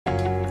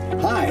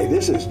Hi,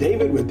 this is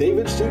David with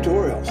David's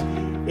Tutorials.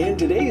 In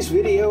today's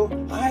video,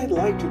 I'd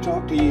like to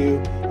talk to you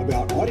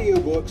about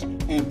audiobooks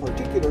and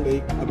particularly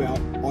about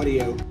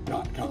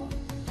audio.com.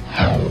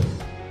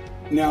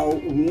 Now,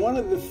 one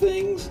of the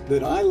things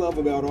that I love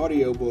about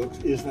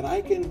audiobooks is that I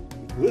can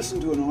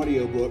listen to an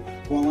audiobook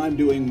while I'm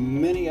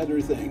doing many other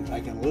things. I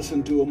can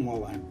listen to them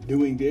while I'm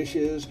doing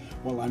dishes,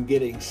 while I'm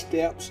getting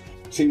steps.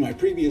 See my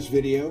previous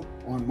video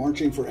on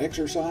marching for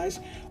exercise.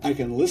 I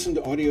can listen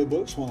to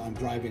audiobooks while I'm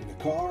driving the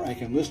car. I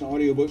can listen to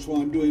audiobooks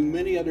while I'm doing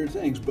many other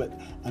things. But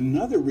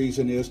another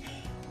reason is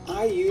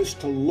I used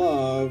to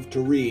love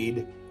to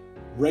read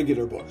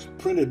regular books,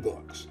 printed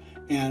books.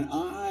 And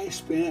I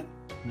spent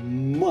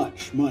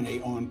much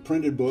money on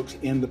printed books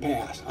in the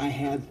past. I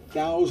had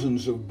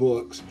thousands of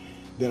books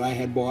that I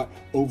had bought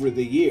over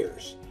the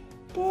years.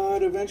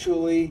 But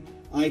eventually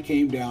I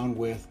came down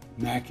with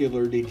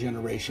macular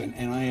degeneration,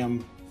 and I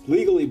am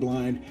legally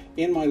blind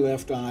in my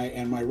left eye,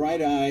 and my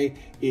right eye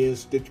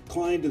is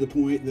declined to the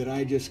point that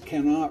I just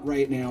cannot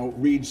right now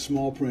read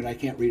small print. I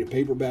can't read a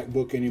paperback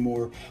book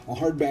anymore. A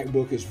hardback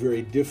book is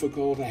very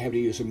difficult. I have to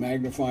use a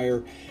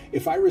magnifier.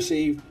 If I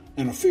receive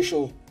an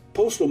official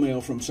postal mail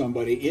from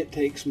somebody, it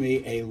takes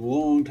me a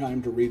long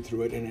time to read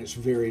through it, and it's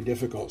very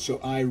difficult. So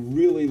I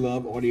really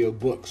love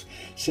audiobooks.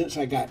 Since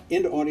I got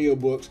into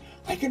audiobooks,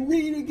 I can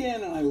read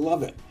again, and I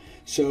love it.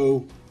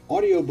 So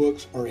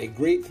audiobooks are a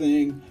great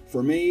thing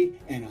for me,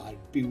 and I'd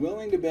be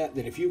willing to bet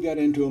that if you got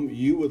into them,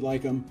 you would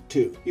like them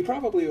too. You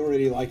probably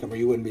already like them, or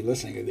you wouldn't be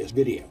listening to this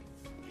video.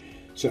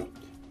 So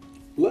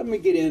let me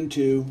get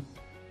into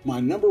my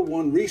number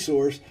one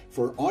resource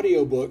for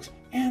audiobooks,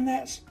 and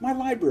that's my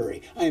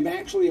library. I am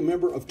actually a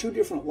member of two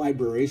different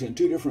libraries in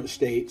two different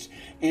states,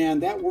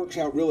 and that works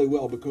out really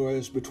well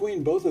because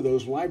between both of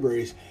those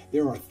libraries,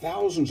 there are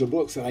thousands of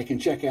books that I can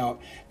check out,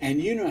 and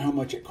you know how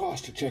much it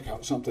costs to check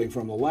out something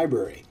from the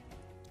library.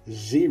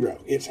 Zero.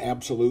 It's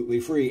absolutely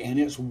free, and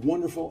it's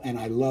wonderful, and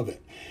I love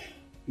it.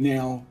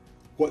 Now,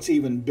 what's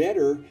even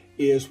better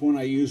is when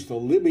I use the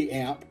Libby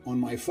app on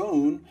my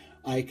phone,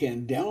 I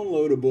can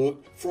download a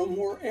book from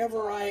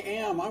wherever I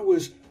am. I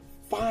was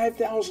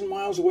 5,000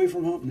 miles away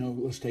from home. No,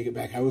 let's take it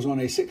back. I was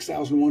on a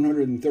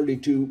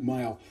 6,132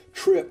 mile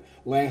trip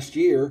last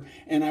year,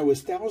 and I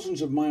was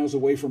thousands of miles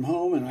away from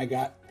home, and I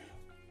got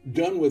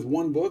done with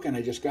one book, and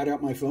I just got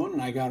out my phone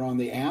and I got on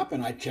the app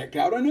and I checked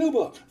out a new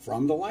book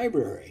from the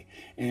library,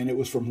 and it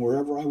was from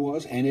wherever I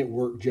was, and it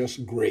worked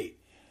just great.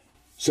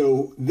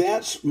 So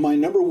that's my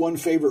number one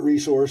favorite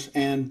resource,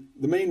 and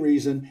the main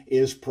reason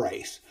is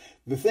price.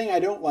 The thing I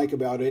don't like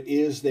about it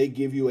is they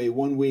give you a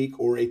 1 week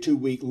or a 2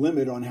 week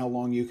limit on how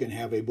long you can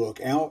have a book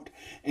out,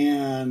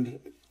 and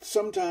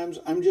sometimes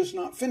I'm just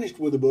not finished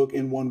with a book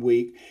in 1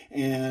 week.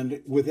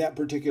 And with that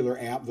particular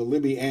app, the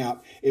Libby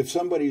app, if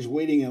somebody's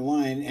waiting in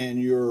line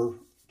and your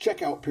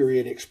checkout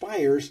period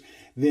expires,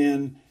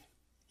 then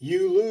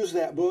you lose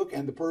that book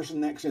and the person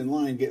next in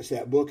line gets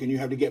that book, and you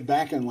have to get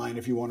back in line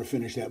if you want to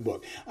finish that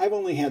book. I've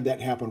only had that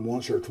happen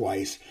once or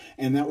twice,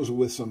 and that was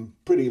with some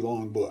pretty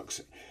long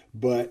books.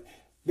 But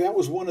that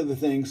was one of the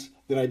things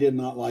that I did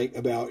not like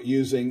about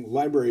using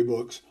library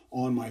books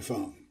on my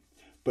phone.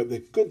 But the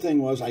good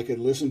thing was I could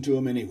listen to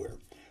them anywhere.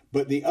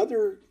 But the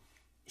other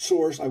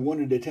source I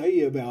wanted to tell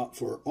you about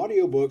for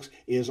audiobooks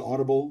is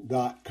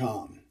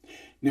audible.com.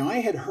 Now, I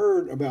had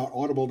heard about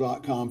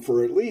audible.com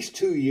for at least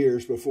 2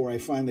 years before I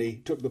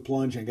finally took the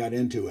plunge and got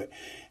into it.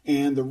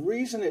 And the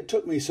reason it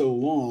took me so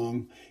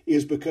long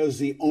is because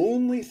the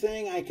only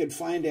thing I could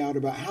find out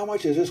about how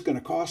much is this going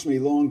to cost me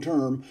long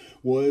term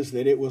was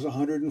that it was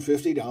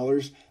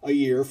 $150 a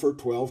year for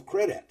 12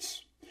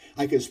 credits.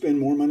 I could spend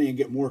more money and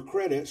get more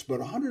credits, but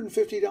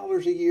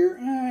 $150 a year,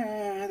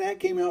 that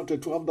came out to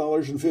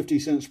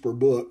 $12.50 per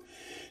book.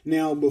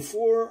 Now,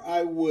 before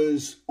I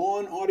was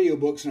on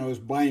audiobooks and I was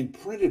buying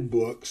printed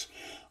books,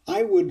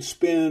 I would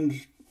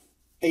spend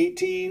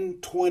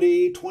 $18,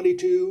 $20,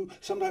 $22,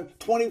 sometimes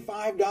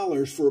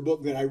 $25 for a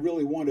book that I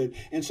really wanted.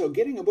 And so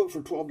getting a book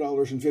for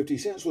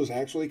 $12.50 was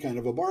actually kind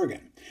of a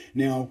bargain.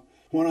 Now,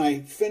 when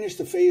I finished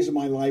the phase of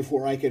my life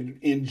where I could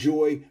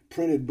enjoy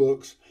printed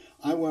books,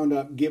 I wound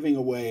up giving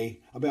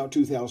away about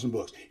 2,000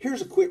 books.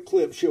 Here's a quick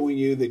clip showing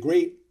you the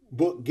great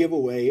book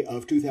giveaway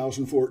of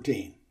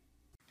 2014.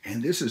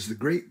 And this is the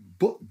great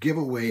book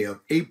giveaway of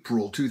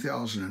April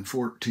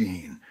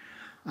 2014.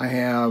 I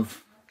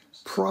have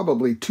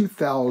probably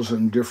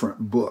 2,000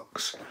 different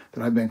books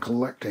that I've been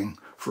collecting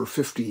for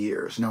 50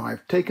 years. Now,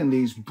 I've taken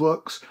these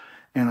books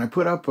and I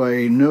put up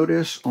a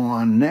notice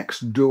on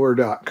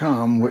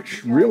nextdoor.com,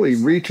 which really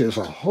reaches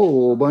a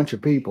whole bunch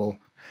of people.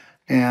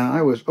 And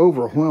I was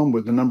overwhelmed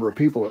with the number of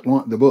people that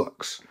want the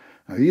books.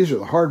 Now, these are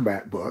the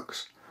hardback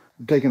books.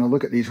 I'm taking a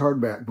look at these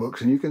hardback books,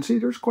 and you can see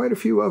there's quite a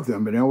few of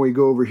them. But now we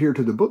go over here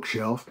to the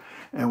bookshelf,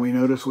 and we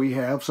notice we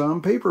have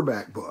some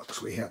paperback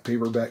books. We have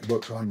paperback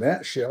books on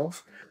that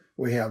shelf.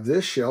 We have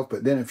this shelf,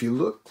 but then if you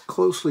look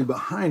closely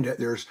behind it,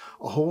 there's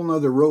a whole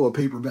nother row of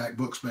paperback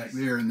books back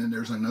there, and then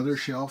there's another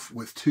shelf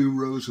with 2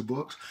 rows of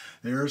books.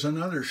 There's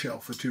another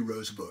shelf with 2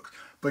 rows of books.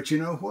 But you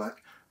know what?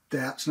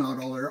 that's not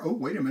all there. Oh,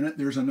 wait a minute.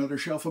 There's another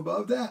shelf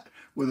above that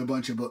with a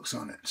bunch of books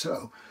on it.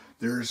 So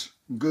there's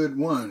good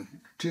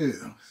 1,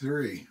 2,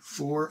 3,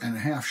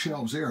 4.5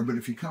 shelves there. But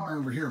if you come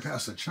over here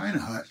past the China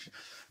hutch,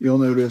 you'll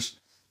notice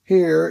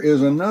here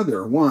is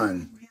another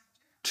 1,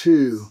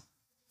 2,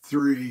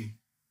 3,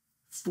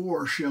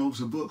 4 shelves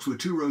of books with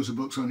 2 rows of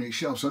books on each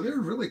shelf. So there's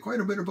really quite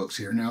a bit of books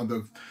here. Now,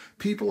 the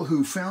people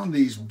who found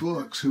these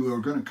books, who are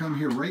going to come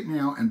here right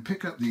now and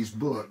pick up these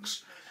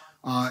books,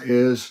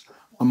 is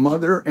a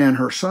mother and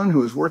her son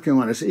who is working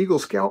on this Eagle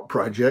Scout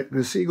project.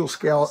 This Eagle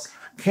Scout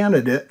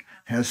candidate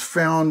has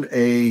found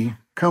a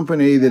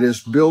company that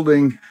is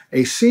building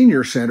a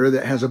senior center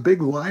that has a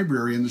big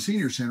library in the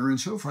senior center, and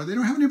so far they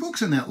don't have any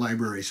books in that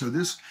library. So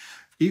this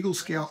Eagle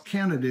Scout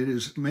candidate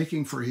is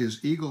making for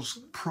his Eagles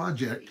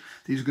project.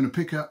 He's going to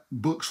pick up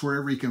books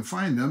wherever he can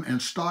find them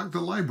and stock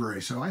the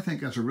library. So I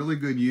think that's a really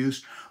good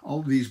use. All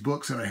of these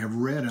books that I have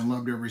read and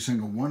loved, every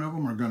single one of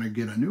them, are going to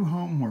get a new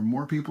home where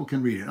more people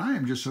can read it. I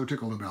am just so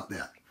tickled about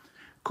that.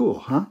 Cool,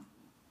 huh?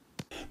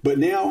 But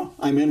now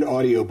I'm into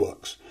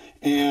audiobooks.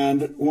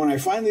 And when I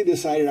finally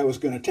decided I was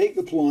going to take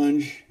the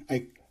plunge,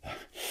 I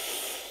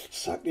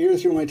sucked the air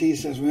through my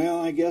teeth and says, well,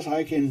 I guess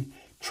I can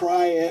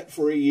try it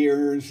for a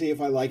year and see if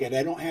I like it.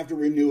 I don't have to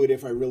renew it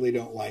if I really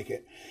don't like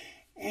it.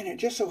 And it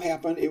just so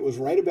happened it was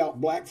right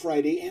about Black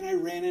Friday, and I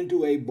ran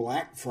into a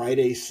Black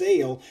Friday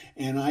sale,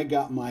 and I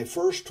got my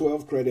first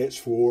 12 credits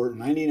for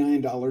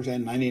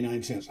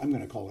 $99.99. I'm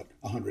going to call it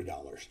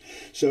 $100.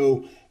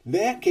 So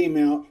that came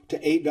out to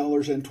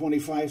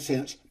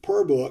 $8.25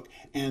 per book,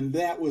 and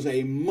that was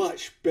a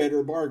much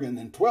better bargain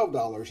than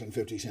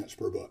 $12.50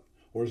 per book.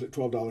 Or is it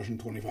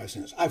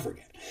 $12.25? I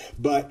forget.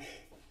 But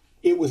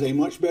it was a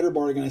much better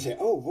bargain. I said,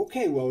 oh,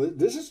 okay, well,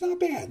 this is not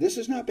bad. This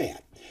is not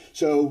bad.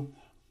 So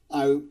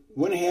I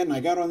went ahead and I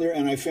got on there,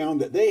 and I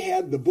found that they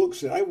had the books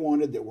that I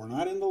wanted that were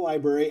not in the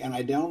library, and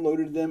I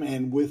downloaded them,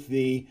 and with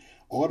the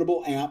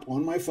Audible app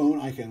on my phone,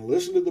 I can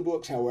listen to the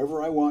books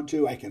however I want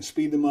to. I can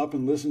speed them up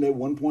and listen to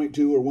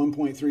 1.2 or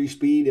 1.3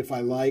 speed if I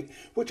like,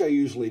 which I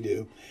usually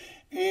do,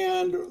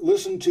 and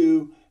listen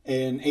to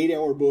an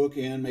 8-hour book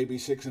in maybe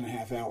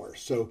 6.5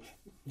 hours. So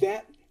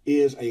that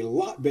is a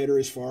lot better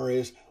as far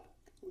as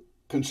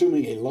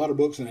consuming a lot of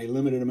books in a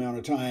limited amount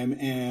of time,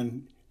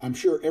 and I'm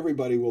sure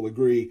everybody will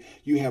agree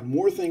you have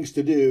more things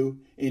to do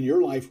in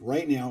your life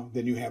right now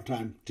than you have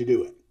time to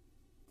do it.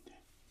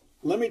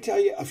 Let me tell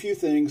you a few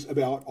things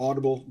about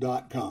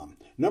Audible.com.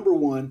 Number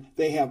one,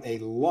 they have a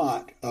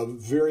lot of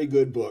very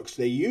good books.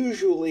 They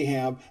usually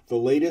have the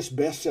latest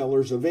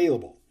bestsellers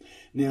available.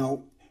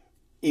 Now,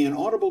 in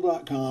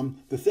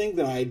Audible.com, the thing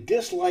that I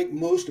dislike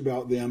most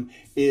about them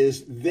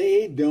is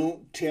they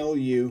don't tell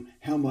you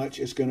how much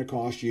it's going to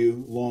cost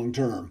you long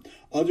term,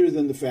 other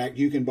than the fact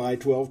you can buy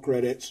 12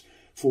 credits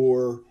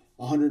for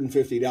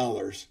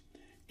 $150.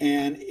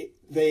 And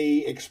they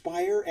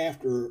expire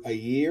after a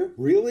year.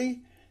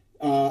 Really?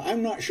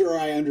 I'm not sure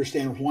I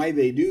understand why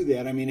they do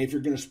that. I mean, if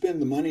you're going to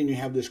spend the money and you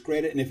have this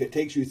credit, and if it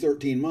takes you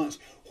 13 months,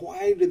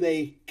 why do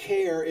they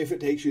care if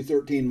it takes you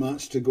 13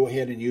 months to go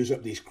ahead and use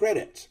up these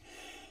credits?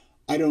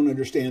 I don't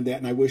understand that,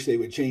 and I wish they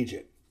would change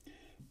it.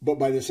 But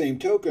by the same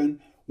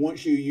token,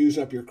 once you use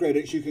up your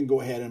credits, you can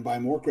go ahead and buy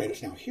more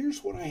credits. Now,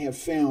 here's what I have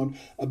found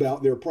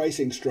about their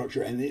pricing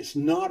structure, and it's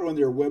not on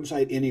their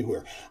website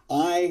anywhere.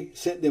 I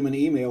sent them an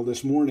email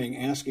this morning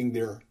asking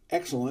their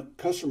excellent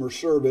customer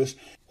service,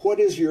 what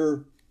is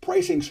your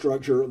pricing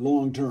structure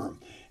long term?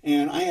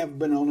 And I have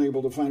been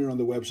unable to find it on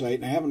the website,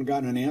 and I haven't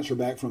gotten an answer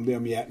back from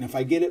them yet. And if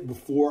I get it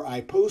before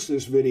I post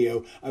this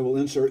video, I will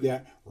insert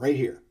that right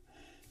here.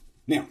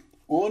 Now,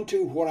 on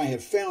to what I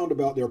have found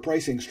about their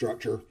pricing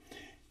structure,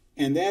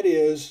 and that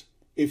is,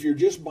 if you're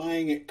just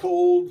buying it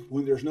cold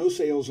when there's no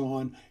sales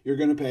on, you're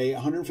going to pay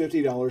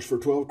 $150 for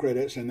 12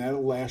 credits, and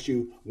that'll last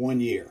you 1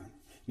 year.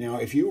 Now,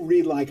 if you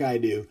read like I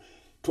do,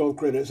 12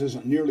 credits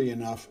isn't nearly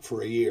enough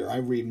for a year. I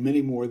read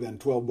many more than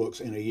 12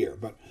 books in a year,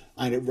 but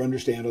I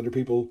understand other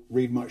people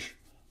read much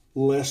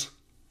less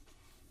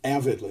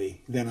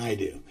avidly than I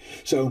do.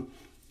 So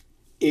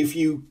if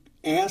you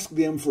ask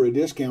them for a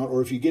discount,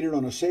 or if you get it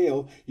on a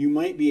sale, you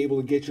might be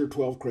able to get your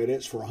 12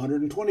 credits for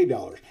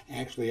 $120,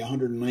 actually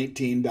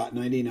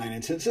 $119.99.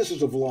 And since this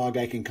is a vlog,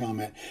 I can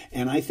comment.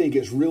 And I think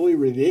it's really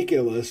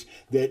ridiculous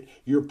that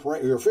your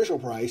official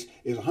price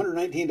is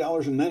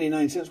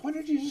 $119.99. Why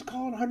don't you just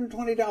call it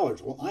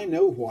 $120? Well, I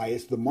know why.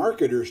 It's the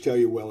marketers tell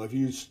you, well, if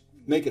you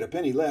make it a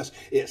penny less,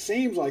 it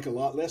seems like a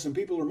lot less, and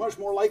people are much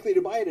more likely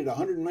to buy it at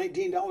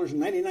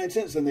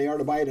 $119.99 than they are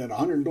to buy it at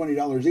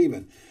 $120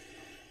 even.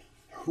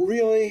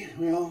 Really?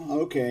 Well,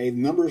 okay,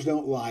 numbers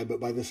don't lie, but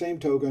by the same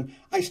token,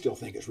 I still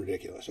think it's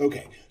ridiculous.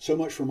 Okay, so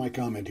much for my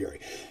commentary.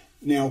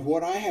 Now,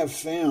 what I have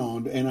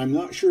found, and I'm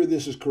not sure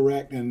this is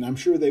correct, and I'm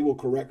sure they will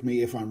correct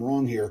me if I'm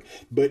wrong here,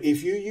 but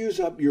if you use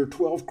up your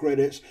 12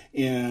 credits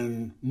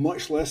in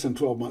much less than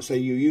 12 months, say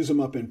you use them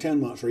up in 10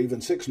 months or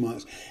even 6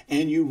 months,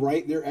 and you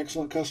write their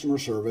excellent customer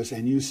service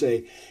and you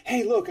say,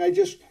 hey, look, I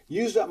just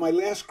used up my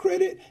last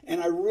credit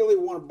and I really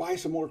want to buy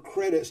some more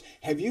credits.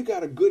 Have you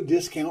got a good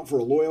discount for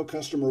a loyal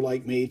customer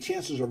like me?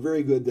 Chances are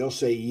very good they'll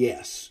say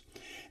yes.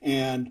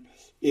 And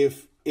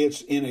if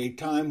it's in a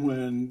time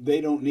when they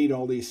don't need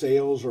all these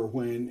sales, or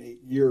when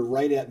you're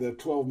right at the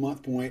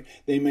 12-month point,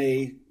 they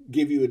may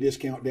give you a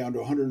discount down to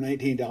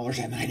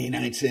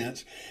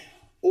 $119.99.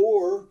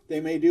 Or they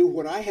may do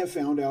what I have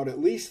found out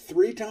at least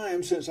 3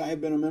 times since I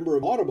have been a member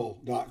of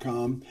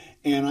Audible.com,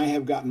 and I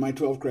have gotten my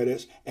 12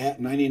 credits at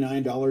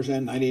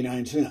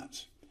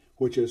 $99.99,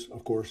 which is,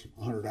 of course,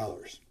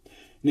 $100.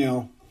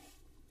 Now,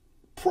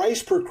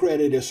 price per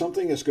credit is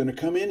something that's going to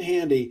come in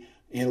handy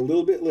and a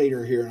little bit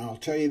later here, and I'll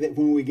tell you that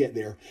when we get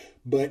there.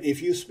 But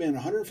if you spend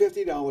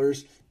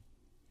 $150,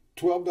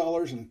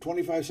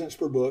 $12.25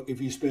 per book.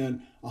 If you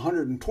spend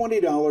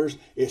 $120,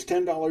 it's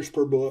 $10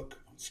 per book.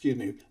 Excuse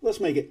me, let's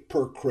make it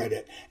per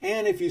credit.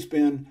 And if you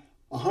spend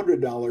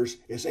 $100,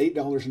 it's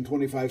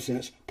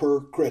 $8.25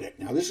 per credit.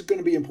 Now, this is going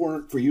to be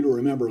important for you to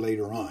remember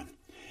later on.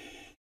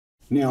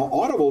 Now,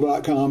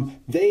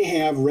 Audible.com, they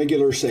have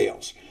regular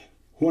sales.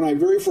 When I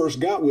very first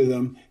got with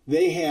them,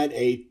 they had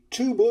a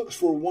 2 books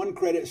for 1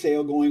 credit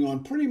sale going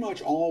on pretty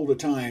much all the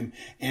time.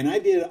 And I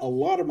did a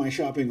lot of my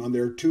shopping on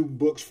their 2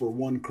 books for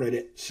 1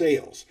 credit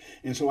sales.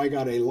 And so I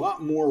got a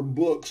lot more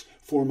books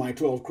for my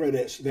 12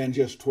 credits than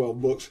just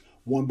 12 books,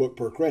 1 book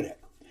per credit.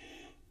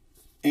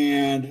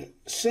 And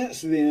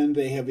since then,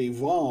 they have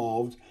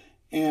evolved.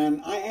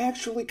 And I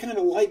actually kind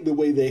of like the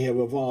way they have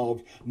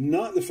evolved.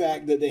 Not the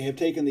fact that they have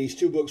taken these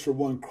 2 books for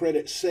 1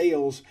 credit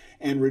sales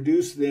and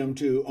reduced them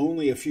to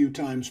only a few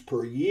times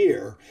per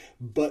year,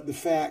 but the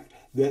fact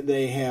that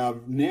they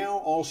have now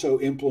also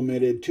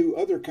implemented 2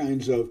 other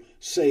kinds of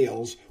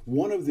sales.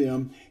 One of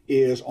them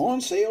is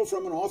on sale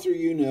from an author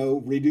you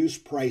know,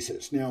 reduced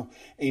prices. Now,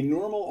 a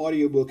normal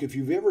audiobook, if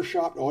you've ever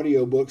shopped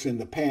audiobooks in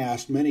the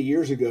past, many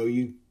years ago,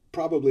 you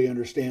probably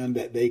understand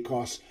that they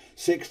cost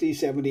 $60,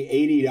 $70,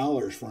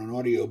 $80 for an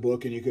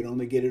audiobook, and you could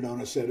only get it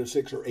on a set of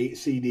 6 or 8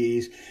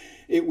 CDs.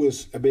 It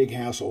was a big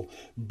hassle.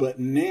 But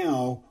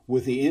now,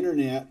 with the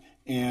internet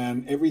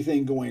and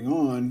everything going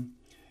on,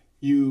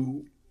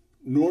 you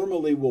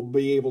normally will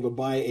be able to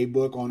buy a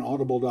book on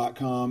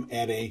Audible.com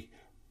at a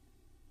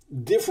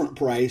different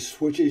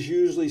price, which is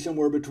usually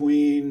somewhere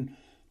between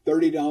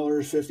 $30,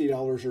 $50,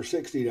 or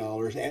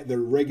 $60 at the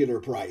regular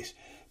price.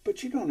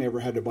 But you don't ever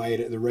have to buy it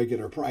at the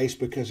regular price,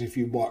 because if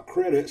you bought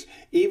credits,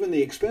 even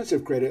the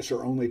expensive credits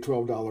are only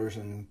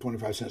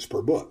 $12.25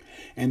 per book,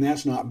 and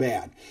that's not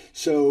bad.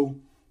 So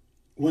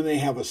when they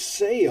have a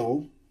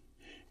sale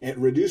at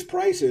reduced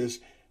prices,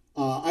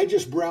 I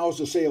just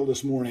browsed a sale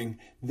this morning.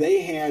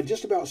 They had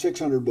just about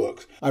 600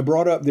 books. I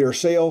brought up their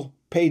sale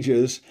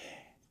pages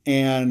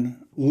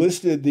and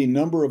listed the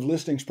number of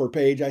listings per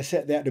page. I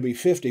set that to be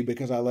 50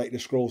 because I like to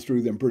scroll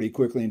through them pretty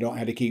quickly and don't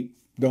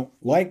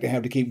like to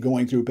have to keep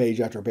going through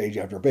page after page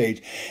after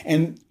page.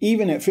 And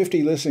even at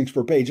 50 listings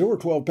per page, there were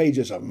 12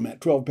 pages of them. At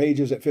 12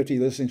 pages at 50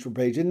 listings per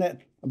page, isn't that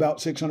about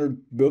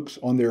 600 books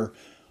on their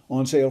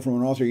on sale from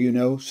an author you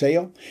know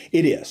sale?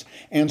 It is.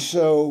 And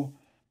so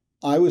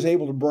I was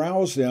able to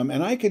browse them,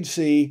 and I could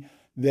see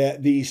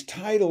that these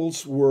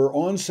titles were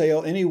on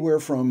sale anywhere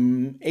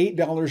from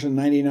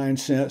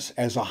 $8.99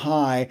 as a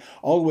high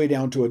all the way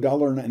down to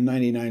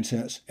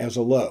 $1.99 as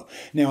a low.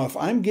 Now, if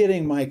I'm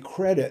getting my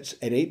credits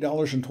at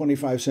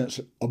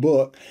 $8.25 a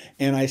book,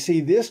 and I see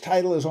this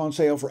title is on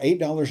sale for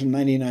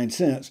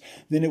 $8.99,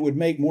 then it would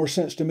make more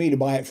sense to me to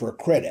buy it for a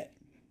credit.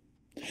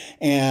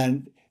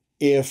 And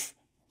if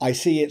I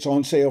see it's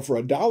on sale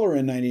for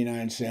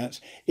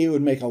 $1.99, it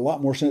would make a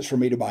lot more sense for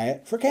me to buy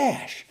it for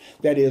cash.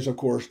 That is, of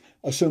course,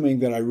 assuming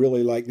that I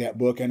really like that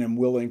book and am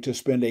willing to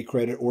spend a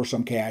credit or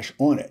some cash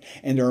on it.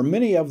 And there are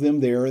many of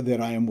them there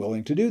that I am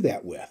willing to do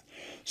that with.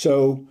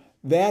 So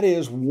that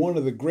is one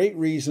of the great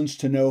reasons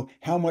to know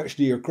how much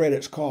do your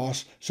credits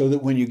cost, so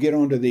that when you get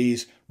onto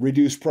these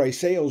reduced price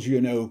sales,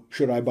 you know,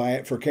 should I buy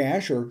it for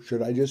cash or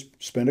should I just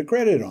spend a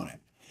credit on it?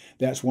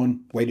 That's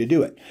one way to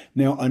do it.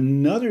 Now,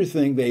 another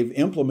thing they've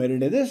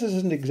implemented, and this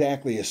isn't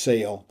exactly a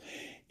sale,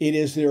 it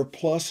is their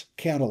Plus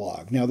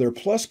catalog. Now, their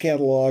Plus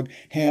catalog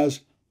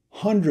has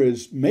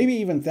hundreds, maybe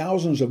even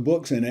thousands of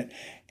books in it,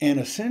 and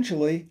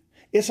essentially,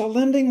 it's a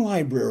lending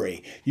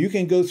library. You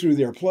can go through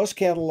their Plus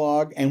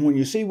catalog, and when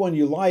you see one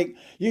you like,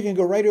 you can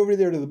go right over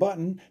there to the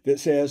button that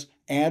says,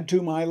 Add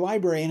to my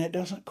library, and it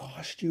doesn't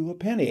cost you a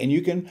penny. And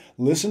you can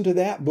listen to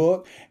that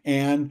book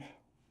and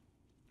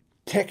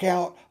check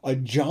out a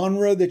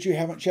genre that you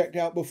haven't checked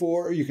out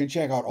before. You can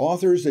check out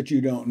authors that you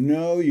don't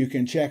know. You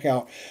can check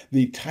out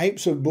the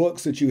types of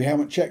books that you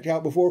haven't checked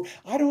out before.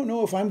 I don't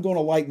know if I'm going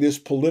to like this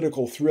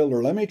political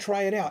thriller. Let me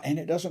try it out. And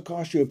it doesn't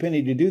cost you a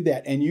penny to do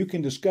that. And you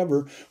can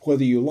discover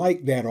whether you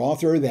like that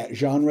author, that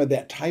genre,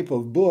 that type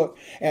of book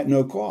at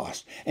no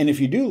cost. And if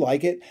you do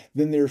like it,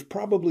 then there's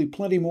probably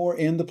plenty more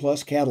in the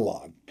Plus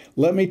catalog.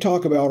 Let me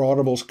talk about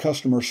Audible's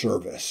customer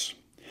service.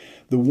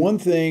 The one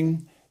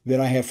thing that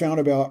I have found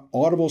about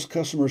Audible's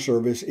customer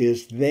service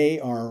is they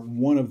are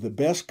one of the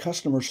best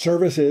customer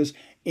services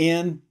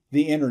in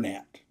the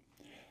internet.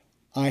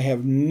 I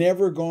have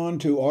never gone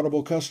to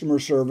Audible customer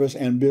service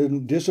and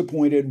been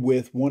disappointed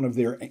with one of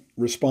their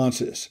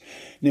responses.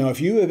 Now,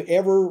 if you have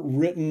ever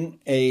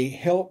written a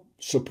help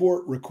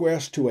support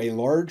request to a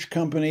large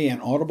company,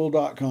 and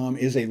Audible.com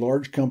is a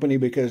large company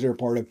because they're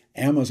part of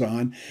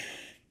Amazon,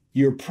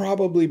 you've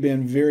probably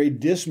been very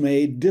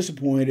dismayed,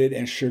 disappointed,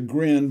 and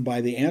chagrined by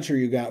the answer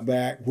you got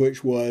back,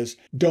 which was,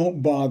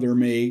 "Don't bother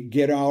me,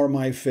 get out of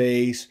my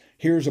face.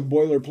 Here's a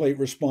boilerplate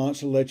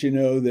response to let you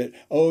know that,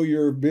 oh,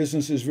 your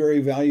business is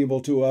very valuable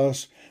to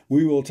us.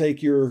 We will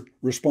take your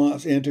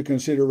response into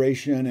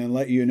consideration and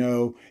let you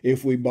know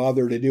if we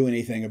bother to do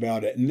anything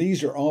about it." And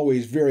these are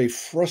always very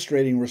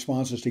frustrating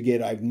responses to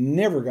get. I've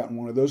never gotten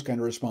one of those kind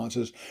of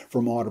responses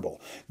from Audible.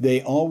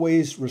 They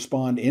always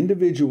respond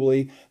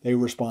individually. They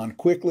respond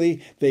quickly.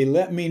 They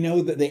let me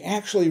know that they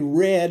actually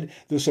read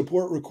the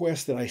support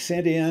request that I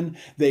sent in.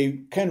 They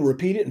kind of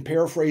repeat it and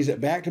paraphrase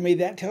it back to me.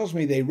 That tells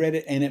me they read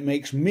it, and it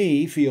makes me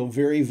feel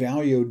very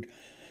valued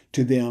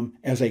to them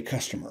as a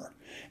customer.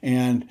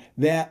 And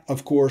that,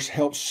 of course,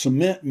 helps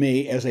cement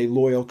me as a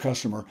loyal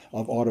customer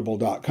of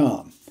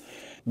Audible.com.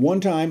 One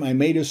time I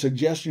made a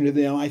suggestion to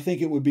them. I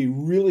think it would be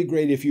really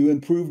great if you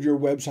improved your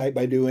website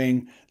by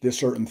doing this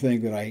certain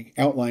thing that I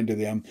outlined to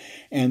them.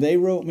 And they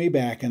wrote me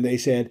back and they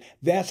said,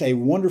 "That's a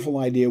wonderful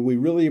idea. We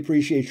really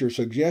appreciate your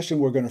suggestion.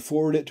 We're going to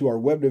forward it to our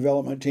web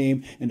development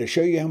team. And to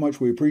show you how much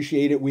we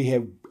appreciate it, we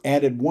have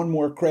added one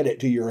more credit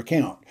to your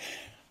account."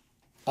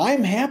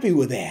 I'm happy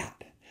with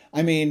that.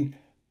 I mean,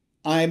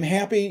 I'm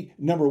happy,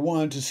 number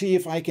one, to see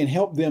if I can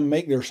help them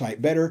make their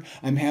site better.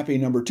 I'm happy,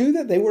 number two,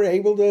 that they were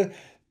able to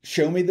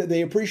show me that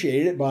they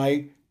appreciated it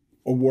by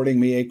awarding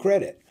me a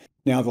credit.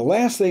 Now, the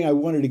last thing I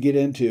wanted to get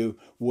into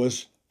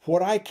was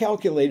what I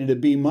calculated to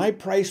be my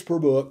price per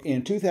book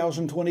in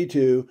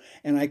 2022,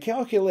 and I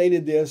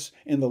calculated this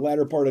in the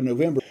latter part of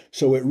November,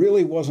 so it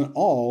really wasn't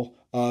all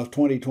of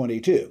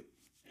 2022.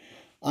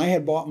 I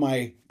had bought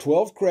my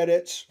 12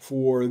 credits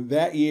for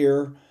that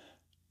year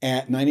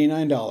at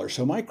 $99.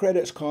 So my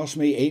credits cost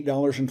me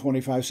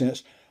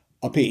 $8.25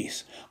 a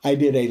piece. I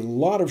did a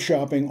lot of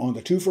shopping on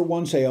the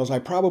 2-for-1 sales. I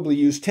probably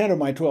used 10 of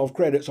my 12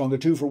 credits on the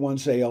 2-for-1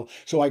 sale.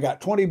 So I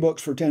got 20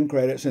 books for 10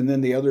 credits, and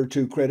then the other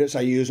 2 credits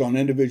I used on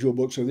individual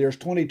books. So there's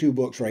 22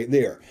 books right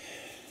there.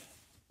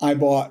 I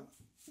bought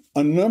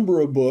a number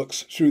of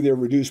books through their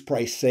reduced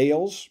price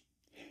sales.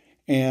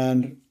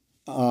 And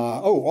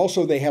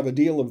also they have a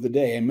deal of the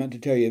day. I meant to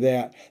tell you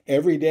that.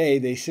 Every day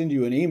they send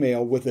you an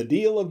email with a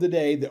deal of the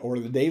day or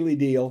the daily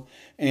deal,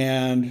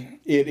 and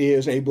it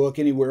is a book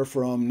anywhere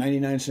from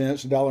 99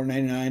 cents,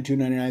 $1.99,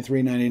 $2.99,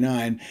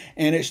 $3.99,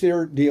 and it's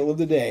their deal of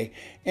the day.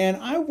 And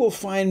I will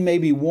find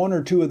maybe 1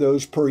 or 2 of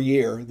those per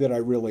year that I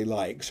really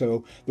like.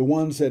 So the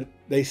ones that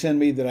they send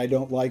me that I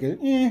don't like,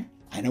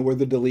 I know where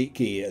the delete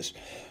key is.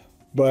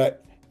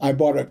 But I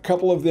bought a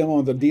couple of them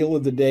on the deal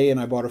of the day, and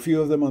I bought a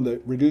few of them on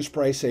the reduced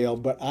price sale,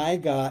 but I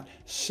got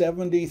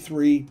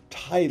 73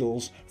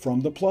 titles from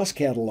the Plus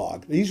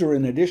catalog. These are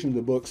in addition to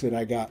the books that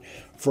I got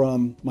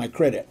from my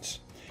credits.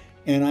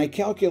 And I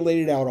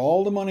calculated out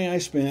all the money I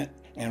spent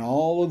and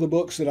all of the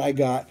books that I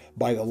got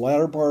by the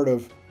latter part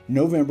of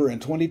November in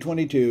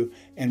 2022,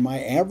 and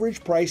my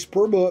average price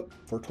per book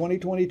for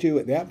 2022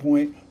 at that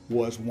point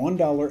was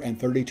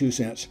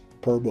 $1.32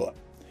 per book.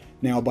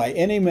 Now, by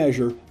any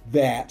measure,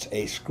 that's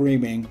a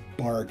screaming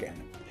bargain.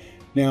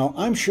 Now,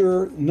 I'm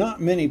sure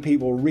not many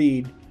people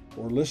read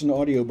or listen to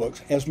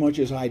audiobooks as much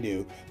as I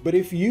do, but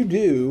if you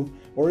do,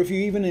 or if you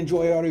even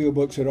enjoy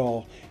audiobooks at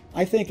all,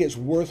 I think it's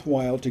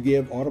worthwhile to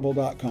give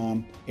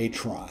Audible.com a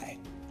try.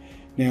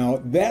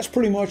 Now, that's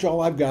pretty much all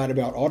I've got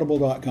about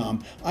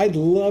Audible.com. I'd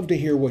love to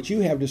hear what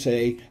you have to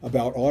say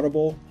about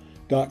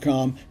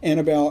Audible.com and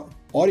about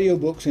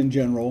audiobooks in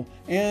general,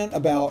 and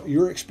about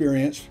your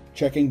experience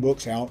checking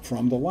books out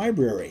from the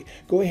library.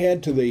 Go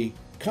ahead to the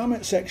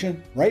comment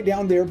section right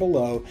down there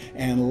below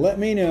and let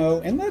me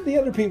know, and let the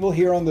other people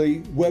here on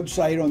the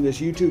website, on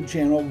this YouTube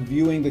channel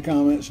viewing the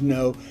comments,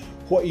 know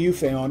what you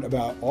found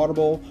about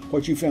Audible,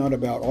 what you found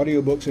about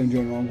audiobooks in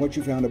general, and what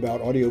you found about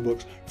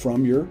audiobooks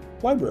from your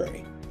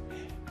library.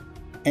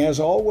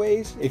 As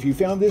always, if you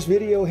found this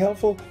video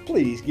helpful,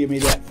 please give me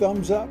that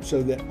thumbs up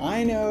so that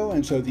I know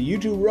and so the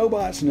YouTube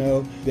robots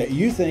know that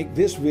you think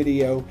this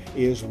video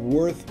is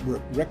worth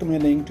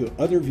recommending to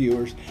other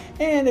viewers.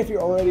 And if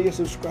you're already a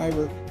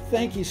subscriber,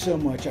 thank you so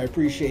much. I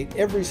appreciate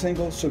every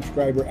single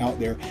subscriber out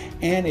there.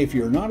 And if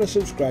you're not a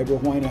subscriber,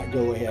 why not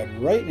go ahead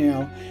right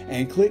now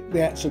and click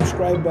that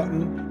subscribe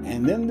button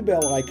and then the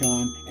bell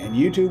icon, and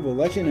YouTube will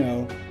let you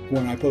know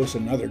when I post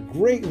another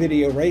great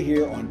video right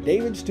here on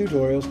David's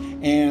Tutorials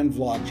and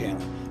Vlog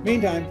channel.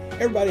 Meantime,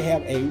 everybody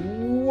have a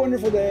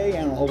wonderful day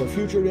and all the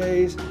future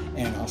days,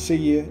 and I'll see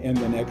you in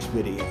the next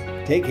video.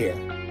 Take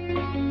care.